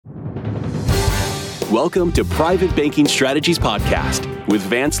Welcome to Private Banking Strategies Podcast with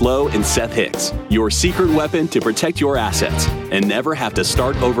Vance Lowe and Seth Hicks, your secret weapon to protect your assets and never have to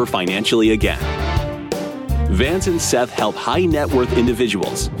start over financially again. Vance and Seth help high net worth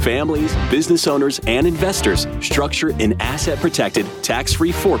individuals, families, business owners, and investors structure an asset-protected,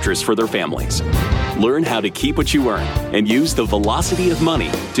 tax-free fortress for their families. Learn how to keep what you earn and use the velocity of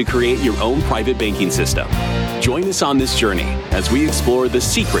money to create your own private banking system. Join us on this journey as we explore the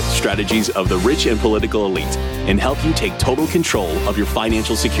secret strategies of the rich and political elite and help you take total control of your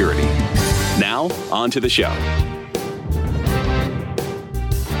financial security. Now, on to the show.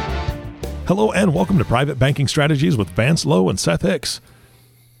 Hello and welcome to Private Banking Strategies with Vance Lowe and Seth Hicks.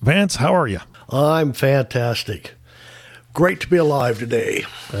 Vance, how are you? I'm fantastic. Great to be alive today.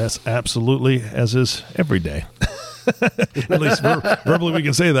 Yes, absolutely, as is every day. At least verbally we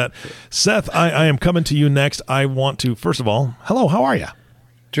can say that. Seth, I am coming to you next. I want to, first of all, hello, how are you?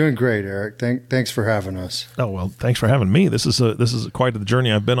 Doing great, Eric. Thanks for having us. Oh, well, thanks for having me. This is quite the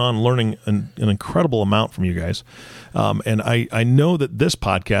journey I've been on, learning an incredible amount from you guys. And I know that this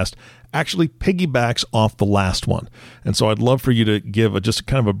podcast actually piggybacks off the last one. And so I'd love for you to give just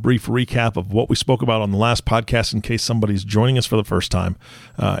kind of a brief recap of what we spoke about on the last podcast in case somebody's joining us for the first time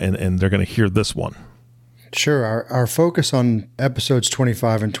and they're going to hear this one. Sure. Our focus on episodes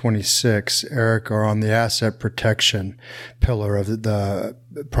 25 and 26, Eric, are on the asset protection pillar of the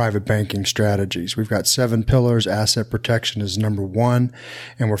private banking strategies. We've got 7 pillars. Asset protection is number 1,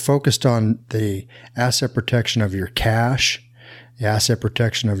 and we're focused on the asset protection of your cash, the asset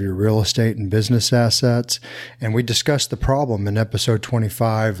protection of your real estate and business assets. And we discussed the problem in episode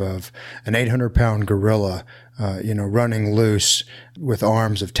 25 of an 800-pound gorilla, running loose with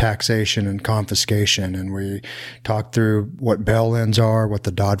arms of taxation and confiscation. And we talked through what bail-ins are, what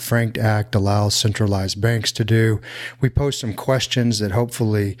the Dodd-Frank Act allows centralized banks to do. We posed some questions that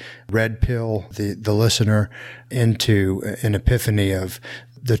hopefully red pill the listener into an epiphany of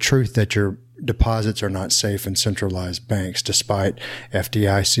the truth that your deposits are not safe in centralized banks, despite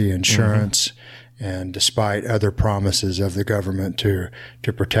FDIC insurance and despite other promises of the government to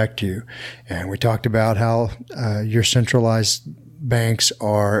protect you. And we talked about how your centralized banks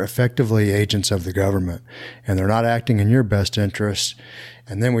are effectively agents of the government, and they're not acting in your best interest.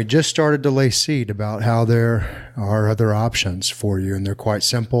 And then we just started to lay seed about how there are other options for you, and they're quite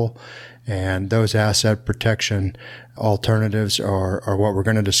simple. And those asset protection alternatives are what we're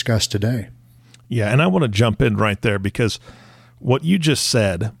going to discuss today. Yeah, and I want to jump in right there because what you just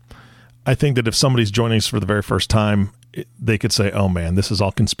said, I think that if somebody's joining us for the very first time, they could say, oh man, this is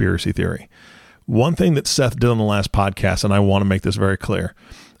all conspiracy theory. One thing that Seth did on the last podcast, and I want to make this very clear,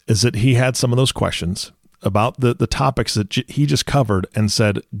 is that he had some of those questions about the topics that he just covered and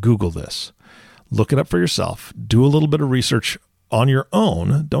said, Google this. Look it up for yourself. Do a little bit of research on your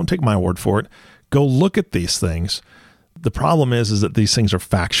own. Don't take my word for it. Go look at these things. The problem is that these things are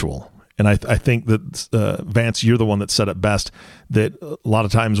factual. And I think that, Vance, you're the one that said it best, that a lot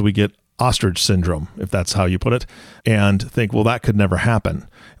of times we get ostrich syndrome, if that's how you put it, and think, well, that could never happen.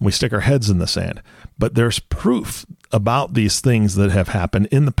 And we stick our heads in the sand. But there's proof about these things that have happened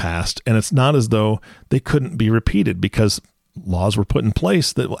in the past, and it's not as though they couldn't be repeated because laws were put in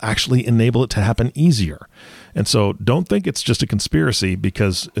place that will actually enable it to happen easier. And so don't think it's just a conspiracy,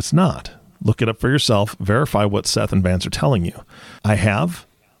 because it's not. Look it up for yourself. Verify what Seth and Vance are telling you. I have.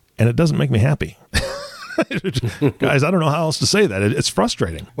 And it doesn't make me happy. Guys, I don't know how else to say that. It's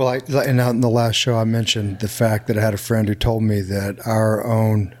frustrating. Well, in the last show, I mentioned the fact that I had a friend who told me that our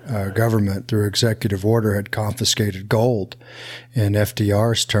own government, through executive order, had confiscated gold in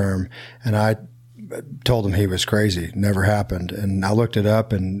FDR's term. And I told him he was crazy. Never happened. And I looked it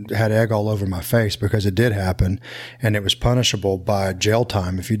up and had egg all over my face because it did happen. And it was punishable by jail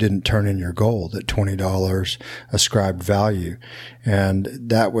time if you didn't turn in your gold at $20 ascribed value. And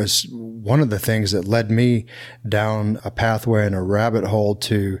that was one of the things that led me down a pathway and a rabbit hole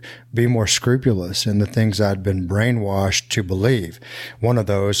to be more scrupulous in the things I'd been brainwashed to believe. One of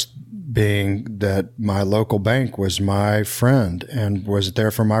those being that my local bank was my friend and was there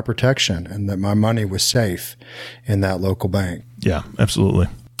for my protection, and that my money was safe in that local bank. Yeah, absolutely.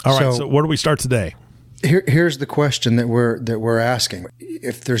 All right. So where do we start today? Here's the question that we're asking.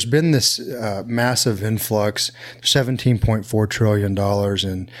 If there's been this massive influx, $17.4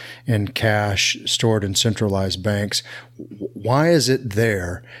 trillion in cash stored in centralized banks, why is it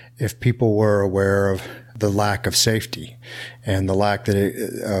there if people were aware of the lack of safety and the lack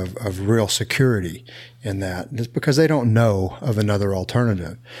of real security in that? It's because they don't know of another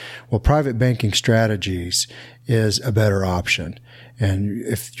alternative. Well, private banking strategies is a better option. And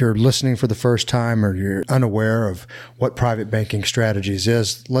if you're listening for the first time or you're unaware of what private banking strategies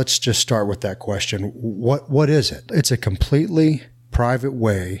is, let's just start with that question. What is it? It's a completely private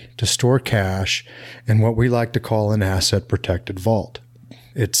way to store cash in what we like to call an asset protected vault.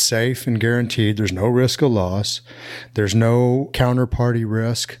 It's safe and guaranteed. There's no risk of loss. There's no counterparty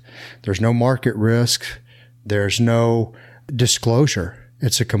risk. There's no market risk. There's no disclosure.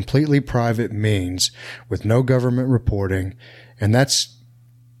 It's a completely private means with no government reporting, and that's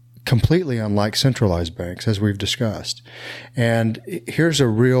completely unlike centralized banks, as we've discussed. And here's a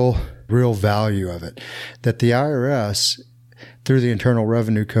real value of it, that the IRS, through the Internal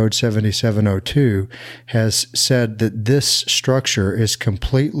Revenue Code 7702, has said that this structure is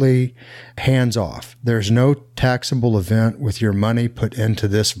completely hands-off. There's no taxable event with your money put into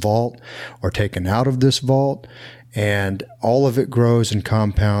this vault or taken out of this vault, and all of it grows and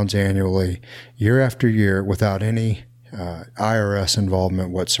compounds annually, year after year, without any IRS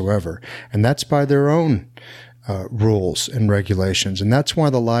involvement whatsoever. And that's by their own rules and regulations. And that's why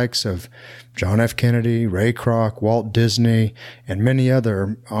the likes of John F. Kennedy, Ray Kroc, Walt Disney, and many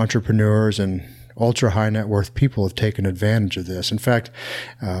other entrepreneurs and ultra high net worth people have taken advantage of this. In fact,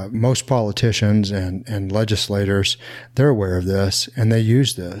 most politicians and legislators, they're aware of this and they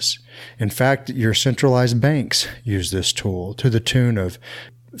use this. In fact, your centralized banks use this tool to the tune of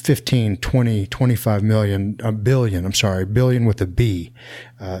 15, 20, 25 million, billion with a B,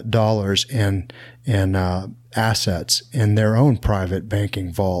 dollars in assets in their own private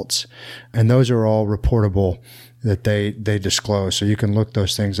banking vaults. And those are all reportable that they disclose. So you can look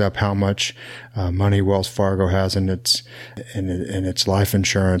those things up, how much money Wells Fargo has in its life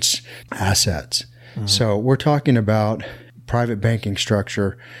insurance assets. Mm-hmm. So we're talking about private banking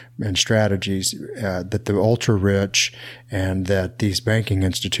structure and strategies that the ultra rich and that these banking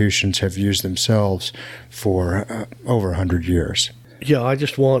institutions have used themselves for over 100 years. Yeah, I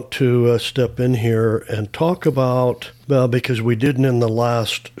just want to step in here and talk about, because we didn't in the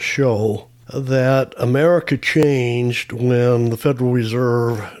last show, that America changed when the Federal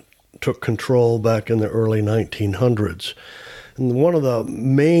Reserve took control back in the early 1900s. And one of the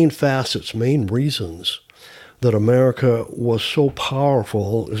main reasons that America was so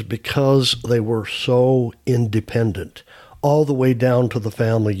powerful is because they were so independent, all the way down to the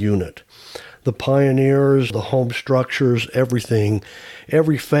family unit. The pioneers, the home structures, everything,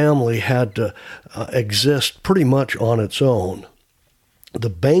 every family had to exist pretty much on its own. The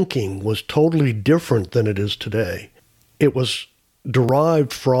banking was totally different than it is today. It was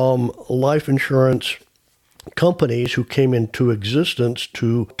derived from life insurance companies who came into existence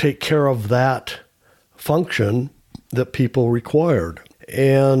to take care of that function that people required.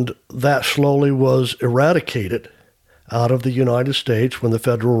 And that slowly was eradicated out of the United States when the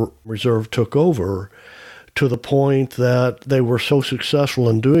Federal Reserve took over, to the point that they were so successful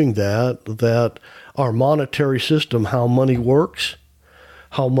in doing that our monetary system, how money works,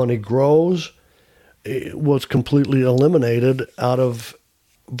 how money grows, it was completely eliminated out of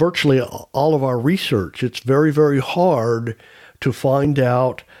virtually all of our research. It's very, very hard to find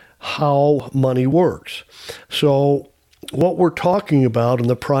out how money works. So what we're talking about in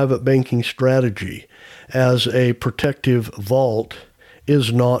the private banking strategy as a protective vault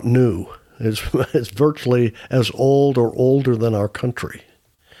is not new. It's virtually as old or older than our country.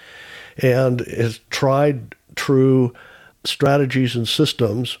 And it's tried true strategies and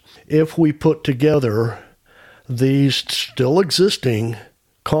systems. If we put together these still existing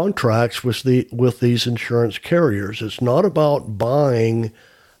contracts with these insurance carriers, it's not about buying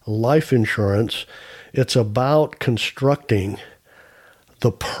life insurance. It's about constructing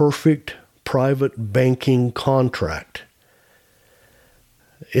the perfect private banking contract.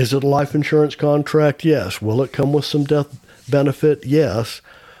 Is it a life insurance contract? Yes. Will it come with some death benefit? Yes,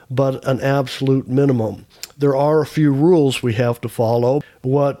 but an absolute minimum. There are a few rules we have to follow.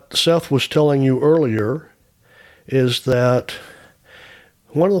 What Seth was telling you earlier is that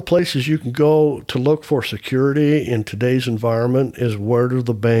one of the places you can go to look for security in today's environment is, where do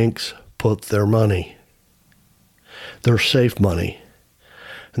the banks put their money? Their safe money.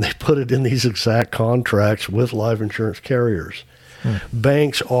 And they put it in these exact contracts with life insurance carriers.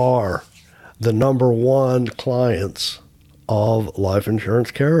 Banks are the number one clients of life insurance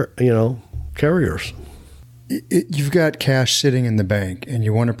carriers. You've got cash sitting in the bank, and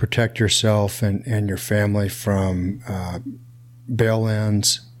you want to protect yourself and your family from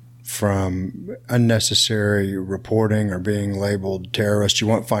bail-ins, from unnecessary reporting or being labeled terrorist. You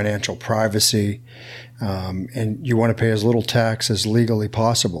want financial privacy, and you want to pay as little tax as legally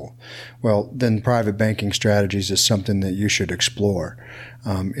possible. Well, then private banking strategies is something that you should explore.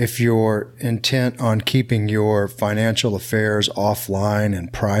 If you're intent on keeping your financial affairs offline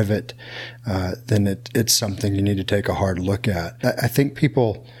and private, then it's something you need to take a hard look at. I think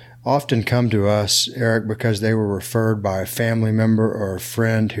people often come to us, Eric, because they were referred by a family member or a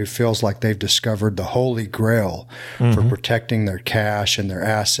friend who feels like they've discovered the holy grail for protecting their cash and their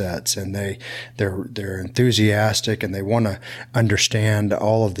assets, and they're enthusiastic and they want to understand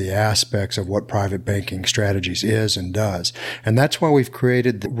all of the aspects of what private banking strategies is and does. And that's why we've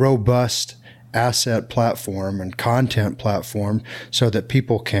created the robust asset platform and content platform so that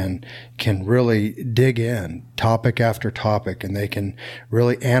people can really dig in topic after topic, and they can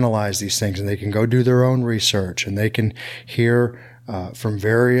really analyze these things, and they can go do their own research, and they can hear from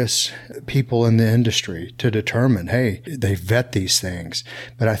various people in the industry to determine, hey, they vet these things.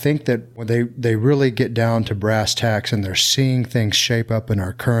 But I think that when they really get down to brass tacks and they're seeing things shape up in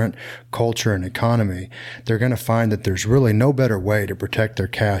our current culture and economy, they're going to find that there's really no better way to protect their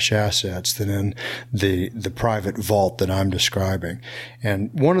cash assets than in the private vault that I'm describing.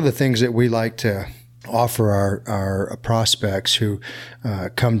 And one of the things that we like to offer our prospects who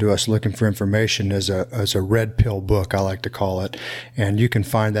come to us looking for information as a red pill book, I like to call it. And you can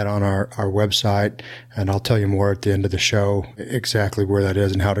find that on our website, and I'll tell you more at the end of the show exactly where that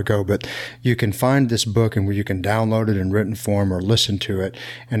is and how to go. But you can find this book, and you can download it in written form or listen to it,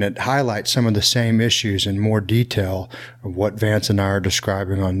 and it highlights some of the same issues in more detail of what Vance and I are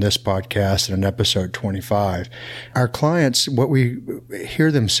describing on this podcast and in episode 25. Our clients, what we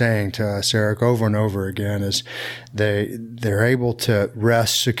hear them saying to us, Eric, over and over again, is they're able to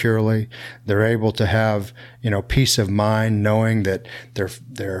rest securely. They're able to have, peace of mind knowing that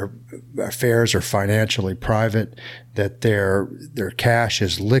their affairs are financially private, that their cash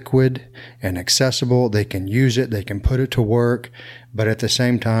is liquid and accessible. They can use it. They can put it to work. But at the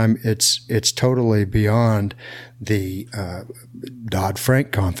same time, it's totally beyond the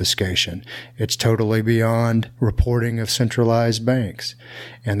Dodd-Frank confiscation. It's totally beyond reporting of centralized banks.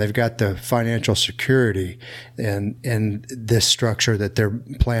 And they've got the financial security in this structure that their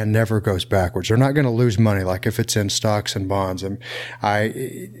plan never goes backwards. They're not going to lose money like if it's in stocks and bonds. And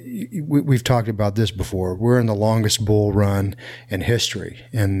we've talked about this before. We're in the longest bull run in history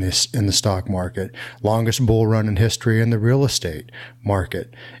in the stock market, longest bull run in history in the real estate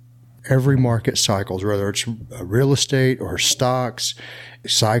market. Every market cycles, whether it's real estate or stocks,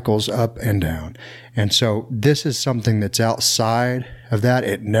 cycles up and down. And so this is something that's outside of that.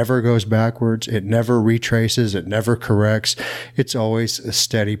 It never goes backwards. It never retraces. It never corrects. It's always a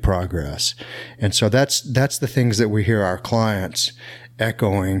steady progress. And so that's the things that we hear our clients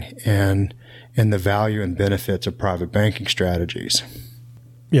echoing in the value and benefits of private banking strategies.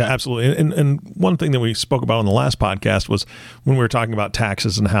 Yeah, absolutely. And one thing that we spoke about on the last podcast was when we were talking about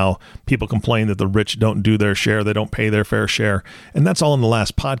taxes and how people complain that the rich don't do their share, they don't pay their fair share. And that's all in the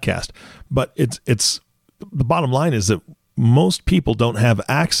last podcast. But it's the bottom line is that most people don't have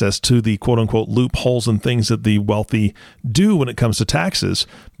access to the quote unquote loopholes and things that the wealthy do when it comes to taxes.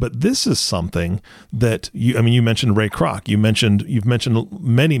 But this is something that you mentioned Ray Kroc. You've mentioned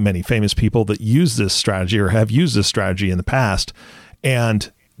many, many famous people that use this strategy or have used this strategy in the past. And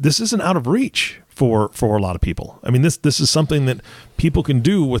this isn't out of reach for a lot of people. I mean, this is something that people can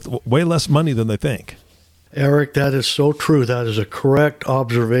do with way less money than they think. Eric, that is so true. That is a correct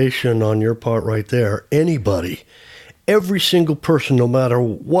observation on your part right there. Anybody, every single person, no matter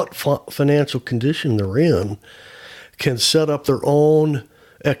what financial condition they're in, can set up their own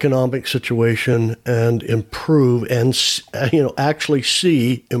economic situation and improve and, actually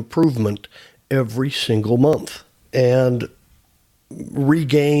see improvement every single month and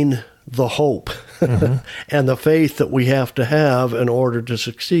regain the hope and the faith that we have to have in order to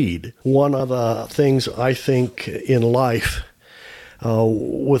succeed. One of the things I think in life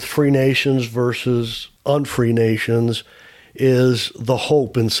with free nations versus unfree nations is the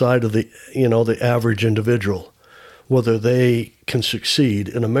hope inside of the average individual, whether they can succeed.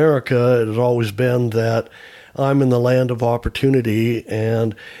 In America, it has always been that I'm in the land of opportunity,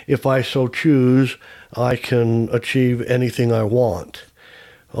 and if I so choose, I can achieve anything I want.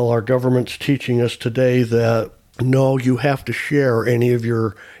 Well, our government's teaching us today that no, you have to share any of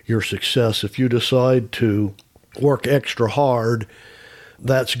your success. If you decide to work extra hard,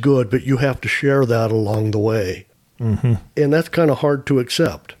 that's good, but you have to share that along the way. Mm-hmm. And that's kind of hard to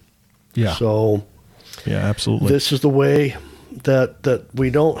accept. Yeah. So, yeah, absolutely. This is the way that we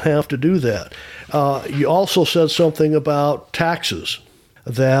don't have to do that. You also said something about taxes.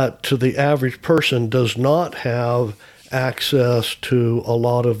 that to the average person does not have access to a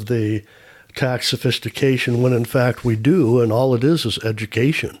lot of the tax sophistication when in fact we do, and all it is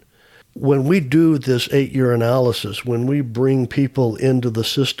education. When we do this 8-year analysis, when we bring people into the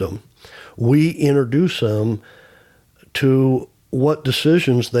system, we introduce them to what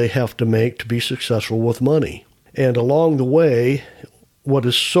decisions they have to make to be successful with money. And along the way, what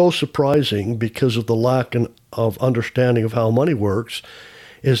is so surprising because of the lack of understanding of how money works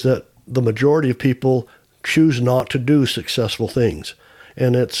is that the majority of people choose not to do successful things.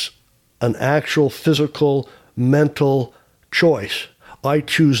 And it's an actual physical, mental choice. I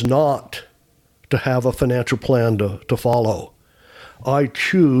choose not to have a financial plan to follow. I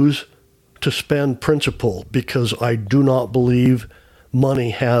choose to spend principal because I do not believe money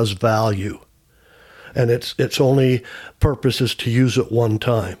has value. And its only purpose is to use it one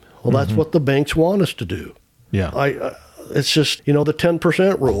time. Well, that's what the banks want us to do. Yeah. It's just, the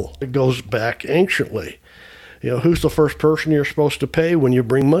 10% rule. It goes back anciently. Who's the first person you're supposed to pay when you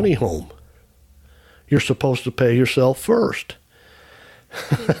bring money home? You're supposed to pay yourself first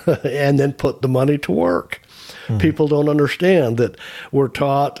and then put the money to work. People don't understand that we're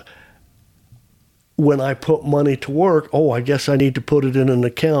taught when I put money to work, I guess I need to put it in an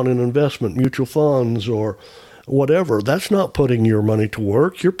account, in investment, mutual funds, or whatever. That's not putting your money to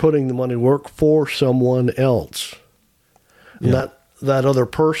work. You're putting the money to work for someone else. Yeah. And that other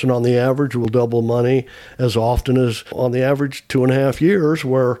person on the average will double money as often as on the average 2.5 years,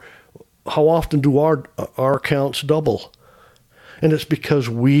 where how often do our accounts double? And it's because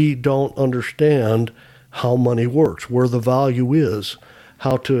we don't understand how money works, where the value is,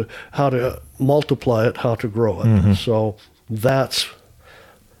 how to multiply it, how to grow it. So that's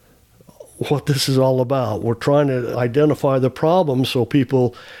what this is all about. We're trying to identify the problem so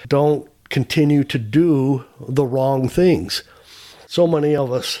people don't continue to do the wrong things. So many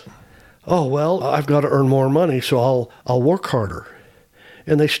of us, I've got to earn more money, so I'll work harder.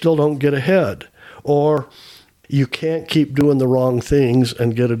 And they still don't get ahead. Or you can't keep doing the wrong things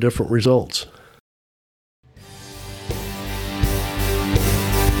and get a different results.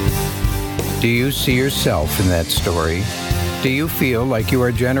 Do you see yourself in that story? Do you feel like you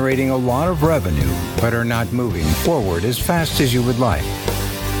are generating a lot of revenue but are not moving forward as fast as you would like?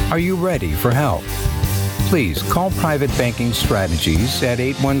 Are you ready for help? Please call Private Banking Strategies at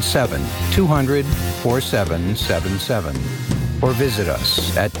 817-200-4777 or visit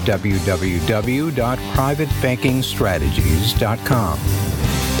us at www.privatebankingstrategies.com.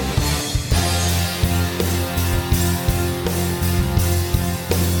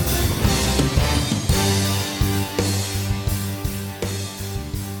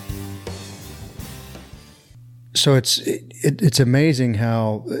 So it's amazing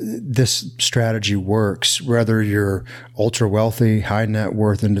how this strategy works, whether you're ultra wealthy, high net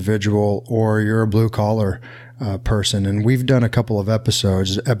worth individual, or you're a blue collar person. And we've done a couple of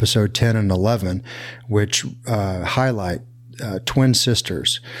episodes, episode 10 and 11, which highlight twin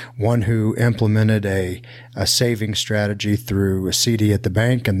sisters, one who implemented a saving strategy through a CD at the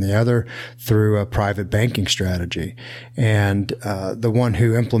bank and the other through a private banking strategy. And the one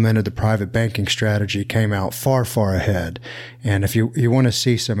who implemented the private banking strategy came out far, far ahead. And if you want to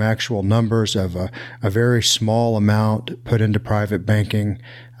see some actual numbers of a very small amount put into private banking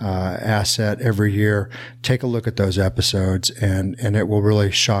asset every year, take a look at those episodes, and it will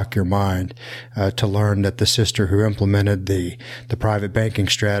really shock your mind to learn that the sister who implemented the private banking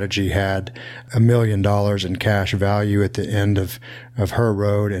strategy had $1 million in cash value at the end of her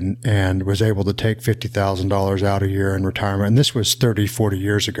road and was able to take $50,000 out a year in retirement. And this was 30, 40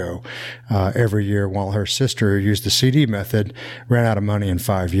 years ago, every year, while her sister, who used the CD method, ran out of money in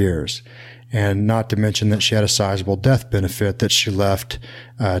 5 years. And not to mention that she had a sizable death benefit that she left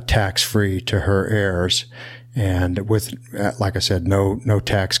tax-free to her heirs, and with, like I said, no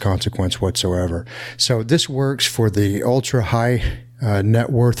tax consequence whatsoever. So this works for the ultra high net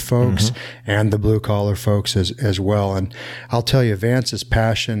worth folks and the blue collar folks as well. And I'll tell you, Vance's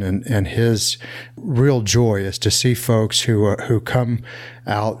passion and his real joy is to see folks who come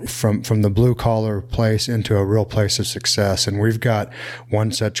out from the blue collar place into a real place of success. And we've got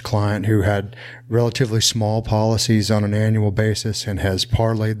one such client who had relatively small policies on an annual basis and has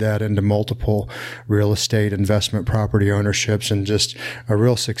parlayed that into multiple real estate investment property ownerships, and just a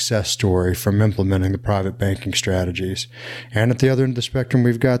real success story from implementing the private banking strategies. And at the other end of the spectrum,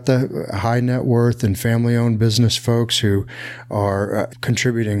 we've got the high net worth and family owned business folks who are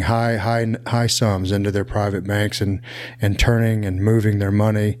contributing high sums into their private banks and turning and moving their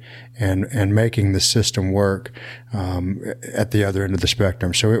money and making the system work at the other end of the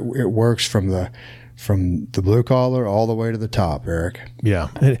spectrum. So it works from the from the blue collar all the way to the top, Eric. Yeah.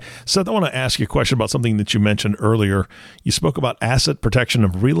 Seth, I want to ask you a question about something that you mentioned earlier. You spoke about asset protection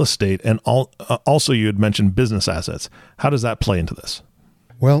of real estate, and also you had mentioned business assets. How does that play into this?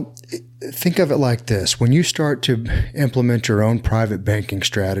 Well, think of it like this. When you start to implement your own private banking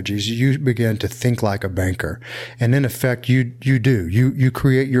strategies, you begin to think like a banker. And in effect, you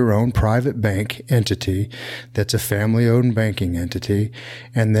create your own private bank entity that's a family-owned banking entity,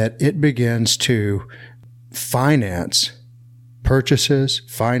 and that it begins to finance purchases,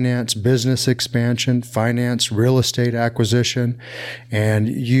 finance business expansion, finance real estate acquisition, and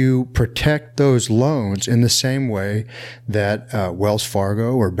you protect those loans in the same way that Wells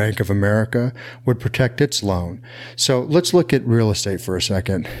Fargo or Bank of America would protect its loan. So let's look at real estate for a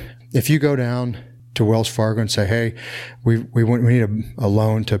second. If you go down to Wells Fargo and say, hey, we need a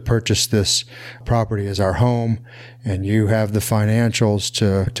loan to purchase this property as our home, and you have the financials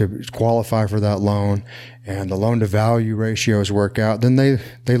to qualify for that loan, and the loan to value ratios work out, then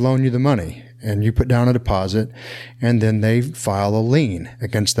they loan you the money, and you put down a deposit, and then they file a lien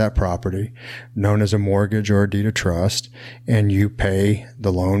against that property, known as a mortgage or a deed of trust, and you pay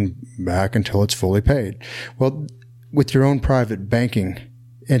the loan back until it's fully paid. Well, with your own private banking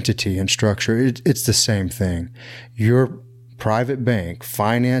entity and structure, it's the same thing. Your private bank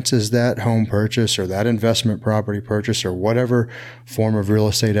finances that home purchase or that investment property purchase or whatever form of real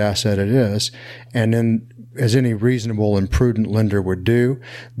estate asset it is, and then, as any reasonable and prudent lender would do,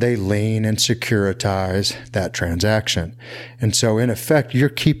 they lien and securitize that transaction. And so, in effect, you're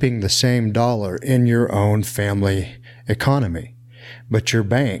keeping the same dollar in your own family economy, but your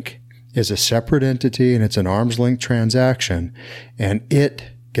bank is a separate entity, and it's an arm's length transaction, and it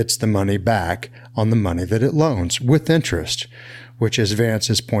gets the money back on the money that it loans with interest, which, as Vance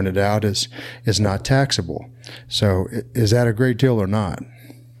has pointed out, is not taxable. So is that a great deal or not?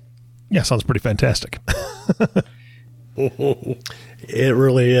 Yeah, sounds pretty fantastic. It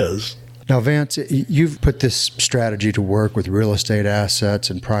really is. Now, Vance, you've put this strategy to work with real estate assets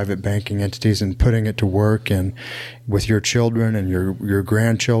and private banking entities and putting it to work and with your children and your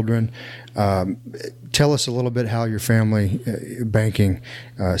grandchildren. Tell us a little bit how your family banking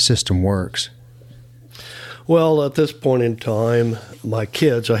system works. Well, at this point in time, my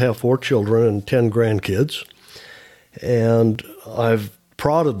kids, I have 4 children and 10 grandkids, and I've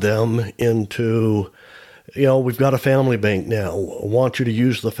prodded them into, we've got a family bank now. I want you to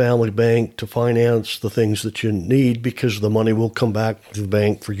use the family bank to finance the things that you need because the money will come back to the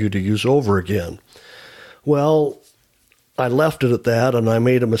bank for you to use over again. Well, I left it at that, and I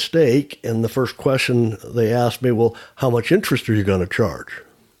made a mistake, and the first question they asked me, well, how much interest are you going to charge?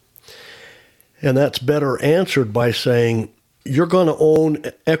 And that's better answered by saying, you're going to own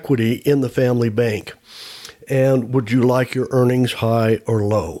equity in the family bank, and would you like your earnings high or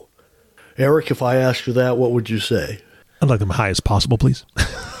low? Eric, if I asked you that, what would you say? I'd like them high as possible, please.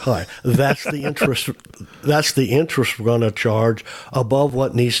 High. That's the interest. That's the interest we're going to charge above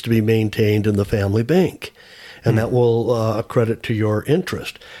what needs to be maintained in the family bank. And that will accredit to your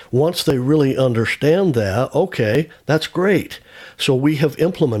interest. Once they really understand that, okay, that's great. So we have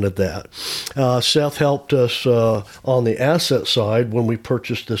implemented that. Seth helped us on the asset side when we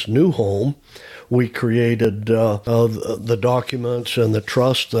purchased this new home. We created the documents and the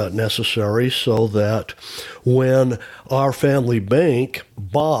trust necessary so that when our family bank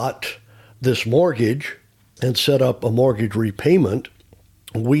bought this mortgage and set up a mortgage repayment,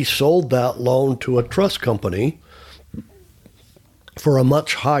 we sold that loan to a trust company for a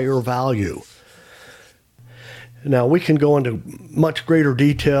much higher value. Now, we can go into much greater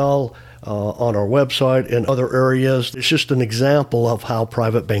detail on our website and other areas. It's just an example of how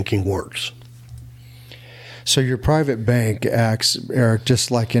private banking works. So your private bank acts, Eric,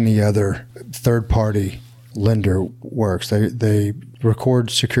 just like any other third-party lender works. They record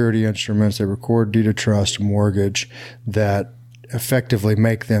security instruments, they record deed of trust, mortgage that effectively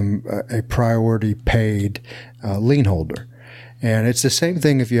make them a priority paid lien holder. And it's the same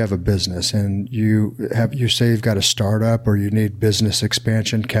thing if you have a business and you say you've got a startup or you need business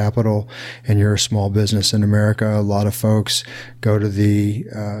expansion capital and you're a small business in America. A lot of folks go to the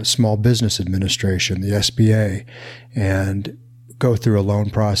Small Business Administration, the SBA, and go through a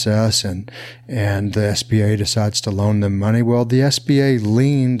loan process and the SBA decides to loan them money. Well, the SBA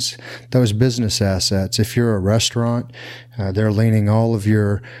liens those business assets. If you're a restaurant, they're liening all of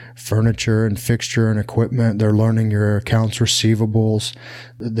your furniture and fixture and equipment. They're loaning your accounts receivables.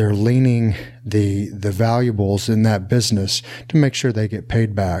 They're liening the valuables in that business to make sure they get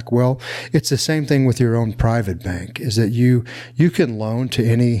paid back. Well, it's the same thing with your own private bank, is that you can loan to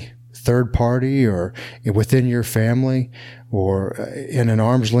any third party or within your family or in an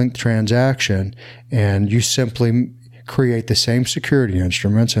arm's length transaction, and you simply create the same security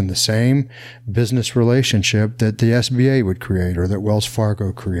instruments and the same business relationship that the SBA would create or that Wells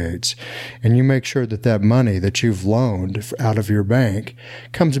Fargo creates. And you make sure that that money that you've loaned out of your bank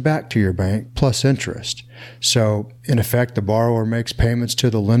comes back to your bank plus interest. So in effect, the borrower makes payments to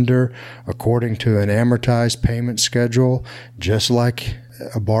the lender according to an amortized payment schedule, just like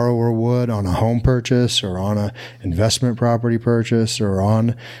a borrower would on a home purchase or on an investment property purchase or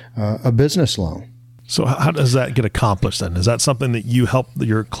on a business loan. So how does that get accomplished then? Is that something that you help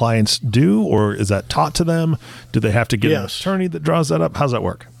your clients do, or is that taught to them? Do they have to get an attorney that draws that up? How's that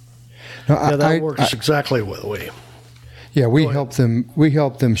work? No, that works exactly with we. Yeah, we help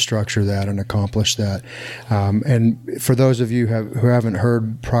them structure that and accomplish that. And for those of you who haven't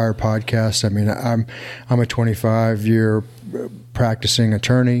heard prior podcasts, I mean, I'm a 25-year practicing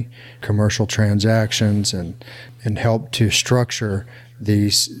attorney, commercial transactions, and help to structure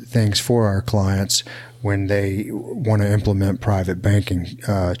these things for our clients when they want to implement private banking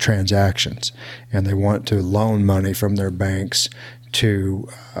transactions, and they want to loan money from their banks to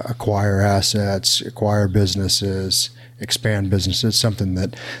acquire assets, acquire businesses, expand businesses, something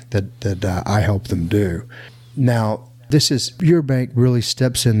that I help them do. Now, your bank really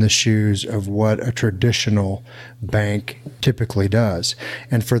steps in the shoes of what a traditional bank typically does.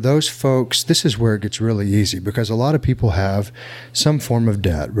 And for those folks, this is where it gets really easy, because a lot of people have some form of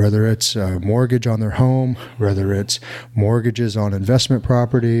debt, whether it's a mortgage on their home, whether it's mortgages on investment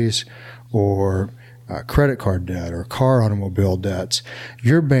properties, or credit card debt or car automobile debts.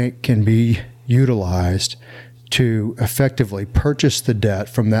 Your bank can be utilized to effectively purchase the debt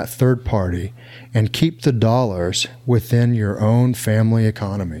from that third party and keep the dollars within your own family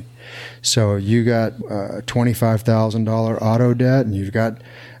economy. So you got a $25,000 auto debt, and you've got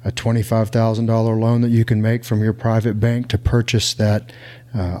a $25,000 loan that you can make from your private bank to purchase that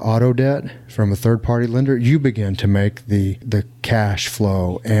auto debt from a third-party lender. You begin to make the cash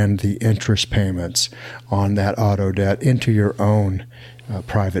flow and the interest payments on that auto debt into your own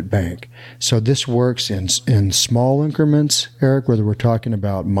private bank. So this works in small increments, Eric, whether we're talking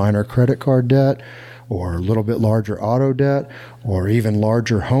about minor credit card debt or a little bit larger auto debt or even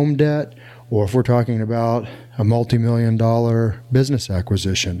larger home debt, or if we're talking about a multi-million-dollar business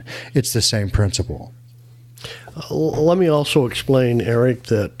acquisition, it's the same principle. Let me also explain, Eric,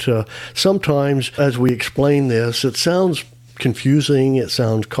 that sometimes as we explain this, it sounds confusing, it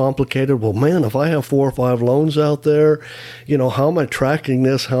sounds complicated. Well, man, if I have 4 or 5 loans out there, how am I tracking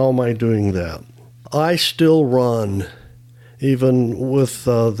this? How am I doing that? I still run, even with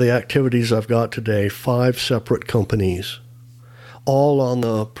the activities I've got today, 5 separate companies, all on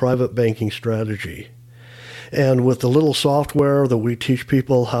the private banking strategy. And with the little software that we teach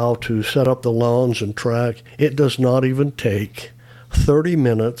people how to set up the loans and track, it does not even take 30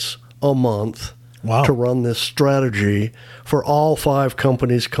 minutes a month to run this strategy for all 5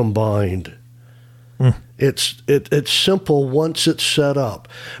 companies combined. It's simple once it's set up,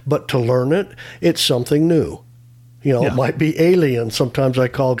 but to learn it, it's something new. It might be alien. Sometimes I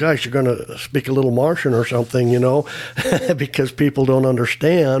call, guys, you're going to speak a little Martian or something, because people don't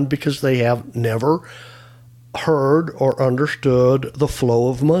understand, because they have never heard or understood the flow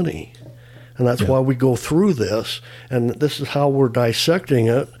of money. And that's why we go through this, and this is how we're dissecting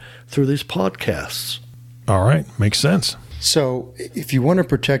it through these podcasts. All right. Makes sense. So if you want to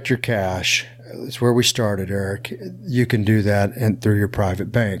protect your cash, it's where we started, Eric. You can do that through your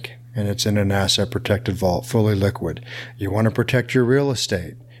private bank, and it's in an asset-protected vault, fully liquid. You want to protect your real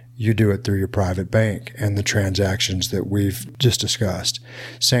estate, you do it through your private bank and the transactions that we've just discussed.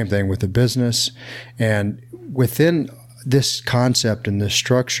 Same thing with the business. And within this concept and this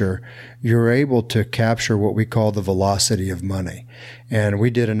structure, you're able to capture what we call the velocity of money. And we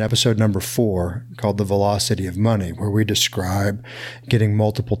did an episode number 4 called The Velocity of Money, where we describe getting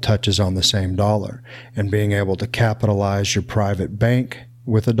multiple touches on the same dollar and being able to capitalize your private bank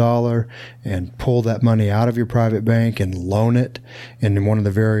with $1 and pull that money out of your private bank and loan it in one of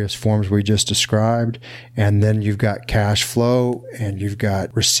the various forms we just described. And then you've got cash flow, and you've got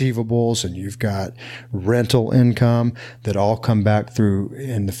receivables, and you've got rental income that all come back through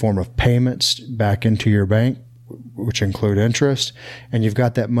in the form of payments back into your bank, which include interest. And you've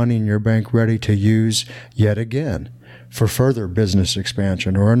got that money in your bank ready to use yet again for further business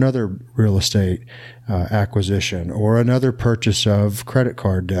expansion, or another real estate acquisition, or another purchase of credit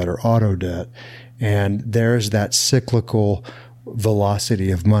card debt or auto debt. And there's that cyclical velocity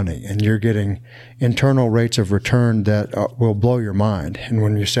of money, and you're getting internal rates of return that will blow your mind. And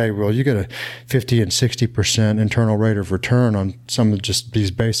when you say, well, you get a 50 and 60% internal rate of return on some of just these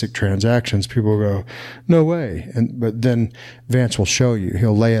basic transactions, people go, no way. But then Vance will show you.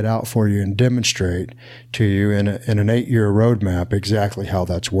 He'll lay it out for you and demonstrate to you in an 8-year roadmap exactly how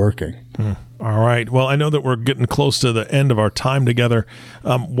that's working. All right. Well, I know that we're getting close to the end of our time together.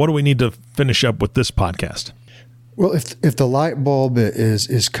 What do we need to finish up with this podcast? Well, if the light bulb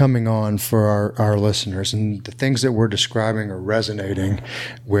is coming on for our listeners, and the things that we're describing are resonating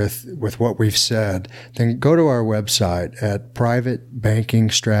with what we've said, then go to our website at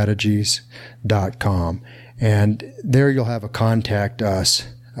privatebankingstrategies.com, and there you'll have a contact us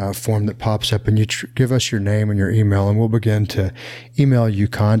form that pops up, and you give us your name and your email, and we'll begin to email you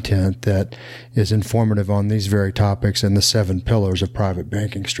content that is informative on these very topics and the 7 pillars of private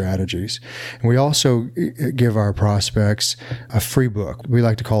banking strategies. And we also give our prospects a free book. We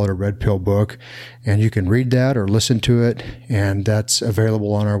like to call it a red pill book, and you can read that or listen to it, and that's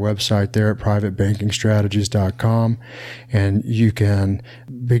available on our website there at privatebankingstrategies.com, and you can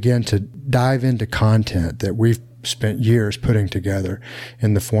begin to dive into content that we've spent years putting together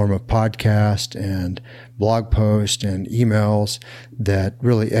in the form of podcast and blog posts and emails that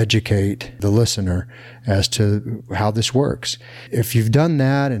really educate the listener as to how this works. If you've done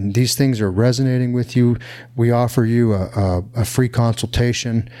that and these things are resonating with you, we offer you a free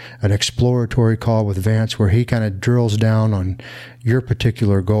consultation, an exploratory call with Vance, where he kind of drills down on your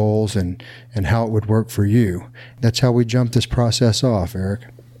particular goals and how it would work for you. That's how we jump this process off, Eric.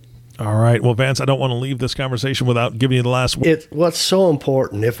 All right. Well, Vance, I don't want to leave this conversation without giving you the last word. What's so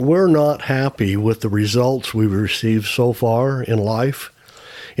important, if we're not happy with the results we've received so far in life,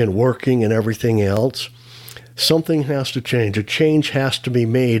 in working and everything else, something has to change. A change has to be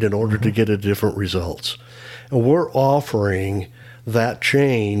made in order to get a different results. And we're offering that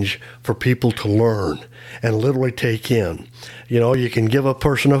change for people to learn and literally take in. You know, you can give a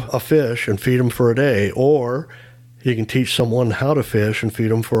person a fish and feed them for a day, or you can teach someone how to fish and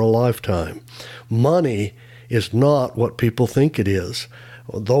feed them for a lifetime. Money is not what people think it is.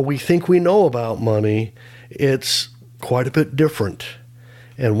 Though we think we know about money, it's quite a bit different.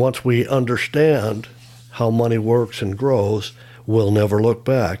 And once we understand how money works and grows, we'll never look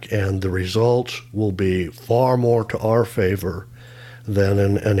back, and the results will be far more to our favor than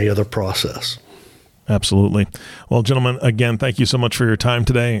in any other process. Absolutely. Well, gentlemen, again, thank you so much for your time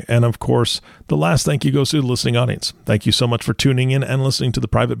today. And of course, the last thank you goes to the listening audience. Thank you so much for tuning in and listening to the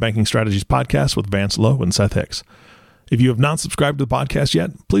Private Banking Strategies podcast with Vance Lowe and Seth Hicks. If you have not subscribed to the podcast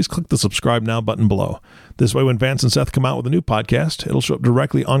yet, please click the subscribe now button below. This way, when Vance and Seth come out with a new podcast, it'll show up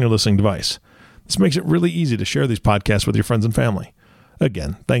directly on your listening device. This makes it really easy to share these podcasts with your friends and family.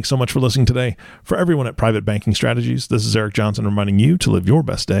 Again, thanks so much for listening today. For everyone at Private Banking Strategies, this is Eric Johnson reminding you to live your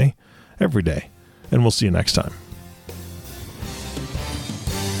best day every day. And we'll see you next time.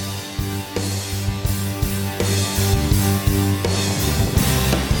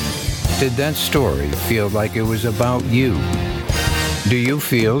 Did that story feel like it was about you? Do you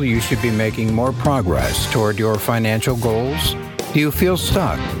feel you should be making more progress toward your financial goals? Do you feel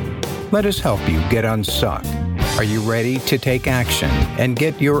stuck? Let us help you get unstuck. Are you ready to take action and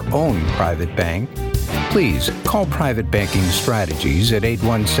get your own private bank? Please call Private Banking Strategies at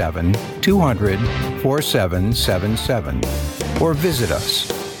 817-200-4777 or visit us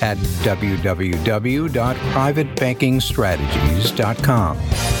at www.privatebankingstrategies.com.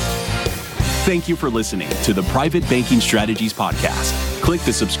 Thank you for listening to the Private Banking Strategies podcast. Click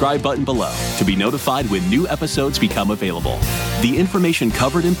the subscribe button below to be notified when new episodes become available. The information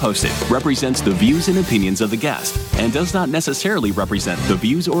covered and posted represents the views and opinions of the guest and does not necessarily represent the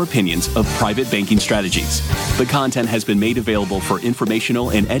views or opinions of Private Banking Strategies. The content has been made available for informational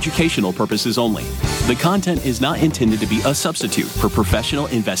and educational purposes only. The content is not intended to be a substitute for professional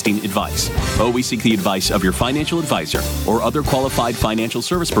investing advice. Always seek the advice of your financial advisor or other qualified financial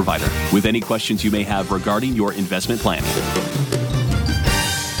service provider with any questions you may have regarding your investment planning.